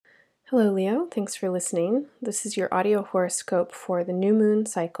Hello, Leo. Thanks for listening. This is your audio horoscope for the new moon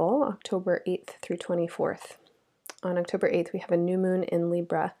cycle, October 8th through 24th. On October 8th, we have a new moon in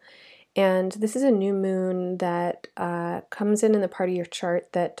Libra. And this is a new moon that comes in the part of your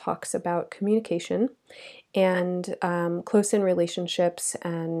chart that talks about communication and close-in relationships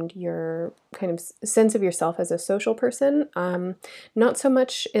and your kind of sense of yourself as a social person. Not so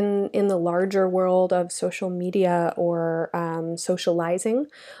much in the larger world of social media or socializing,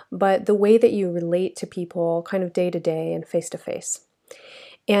 but the way that you relate to people kind of day to day and face to face.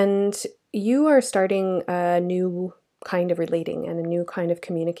 And you are starting a new kind of relating and a new kind of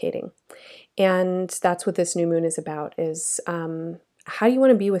communicating. And that's what this new moon is about, is how do you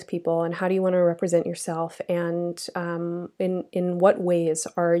want to be with people and how do you want to represent yourself, and in what ways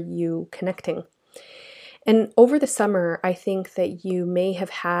are you connecting? And over the summer, I think that you may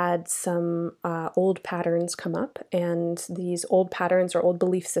have had some old patterns come up, and these old patterns or old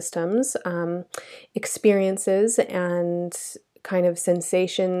belief systems, experiences and kind of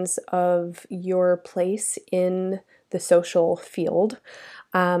sensations of your place in the social field,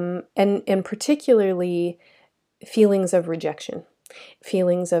 and particularly feelings of rejection,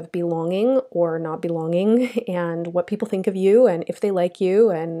 feelings of belonging or not belonging, and what people think of you and if they like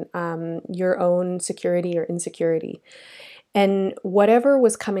you, and your own security or insecurity. And whatever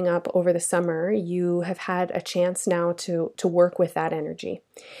was coming up over the summer, you have had a chance now to work with that energy.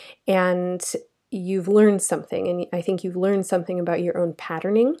 And you've learned something, and I think you've learned something about your own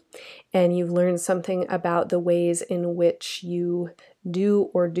patterning, and you've learned something about the ways in which you do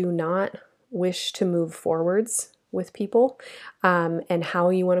or do not wish to move forwards with people, and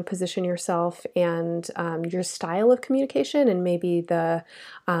how you want to position yourself, and your style of communication, and maybe the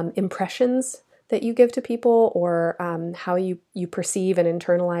impressions that you give to people, or how you perceive and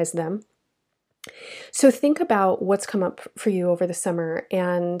internalize them. So think about what's come up for you over the summer,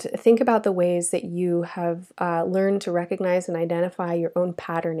 and think about the ways that you have learned to recognize and identify your own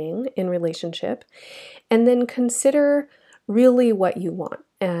patterning in relationship, and then consider really what you want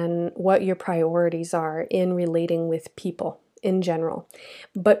and what your priorities are in relating with people in general,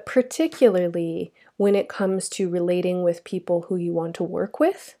 but particularly when it comes to relating with people who you want to work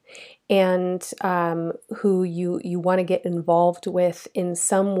with, and who you want to get involved with in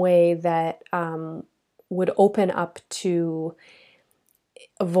some way that would open up to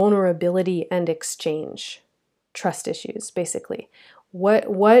vulnerability and exchange, trust issues, basically.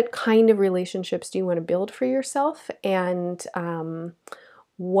 What kind of relationships do you want to build for yourself, and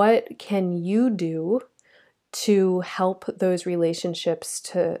what can you do to help those relationships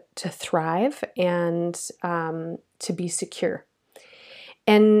to thrive and to be secure?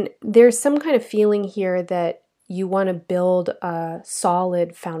 And there's some kind of feeling here that you want to build a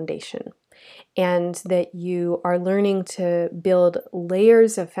solid foundation, and that you are learning to build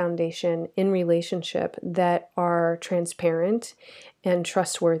layers of foundation in relationship that are transparent and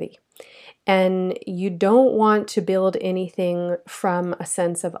trustworthy. And you don't want to build anything from a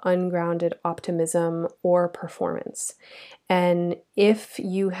sense of ungrounded optimism or performance. And if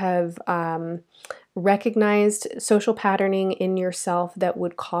you have recognized social patterning in yourself that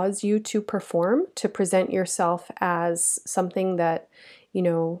would cause you to perform, to present yourself as something that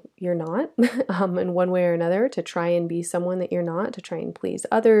you're not, in one way or another, to try and be someone that you're not, to try and please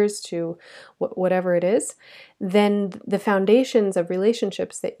others, to whatever it is, then the foundations of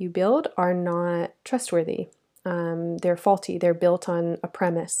relationships that you build are not trustworthy. They're faulty. They're built on a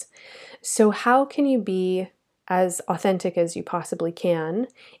premise. So how can you be as authentic as you possibly can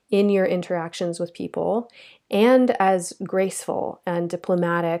in your interactions with people, and as graceful and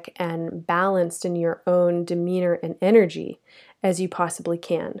diplomatic and balanced in your own demeanor and energy as you possibly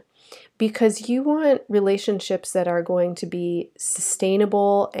can? Because you want relationships that are going to be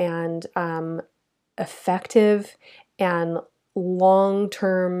sustainable and effective and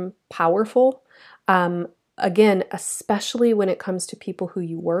long-term powerful. Again, especially when it comes to people who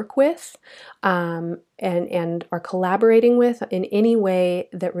you work with, and are collaborating with in any way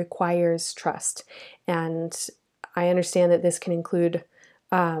that requires trust. And I understand that this can include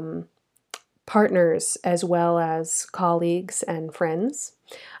partners as well as colleagues and friends.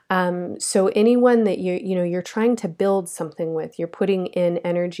 So anyone that you're trying to build something with, you're putting in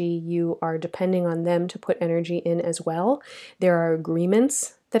energy, you are depending on them to put energy in as well. There are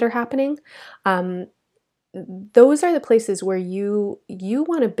agreements that are happening. Those are the places where you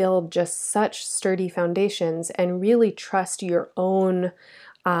want to build just such sturdy foundations and really trust your own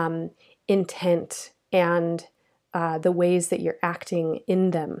intent and the ways that you're acting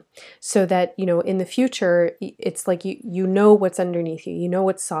in them, so that, in the future, it's like you know what's underneath you, you know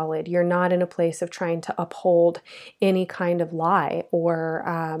what's solid. You're not in a place of trying to uphold any kind of lie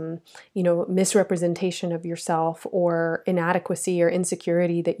or, misrepresentation of yourself or inadequacy or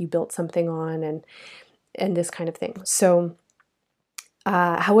insecurity that you built something on, and this kind of thing. So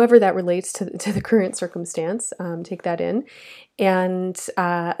however that relates to the current circumstance, take that in. And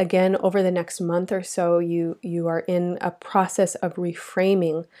again, over the next month or so, you are in a process of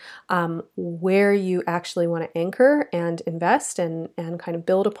reframing where you actually want to anchor and invest and kind of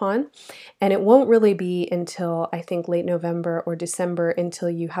build upon. And it won't really be until, I think, late November or December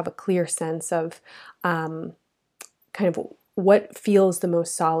until you have a clear sense of kind of what feels the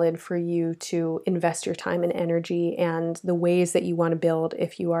most solid for you to invest your time and energy, and the ways that you want to build,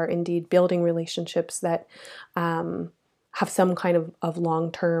 if you are indeed building relationships that have some kind of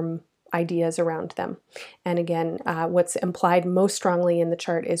long-term ideas around them. And again, what's implied most strongly in the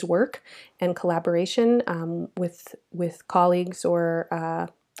chart is work and collaboration with colleagues or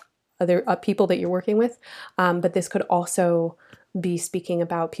other people that you're working with. But this could also be speaking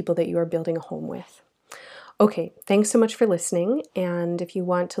about people that you are building a home with. Okay, thanks so much for listening. And if you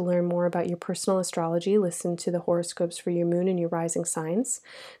want to learn more about your personal astrology, listen to the horoscopes for your moon and your rising signs.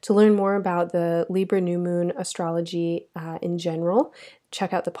 To learn more about the Libra new moon astrology in general,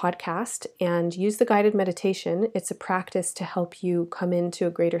 check out the podcast and use the guided meditation. It's a practice to help you come into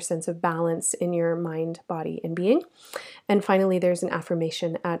a greater sense of balance in your mind, body, and being. And finally, there's an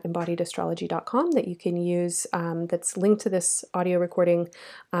affirmation at embodiedastrology.com that you can use that's linked to this audio recording,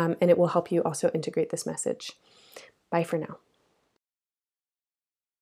 and it will help you also integrate this message. Bye for now.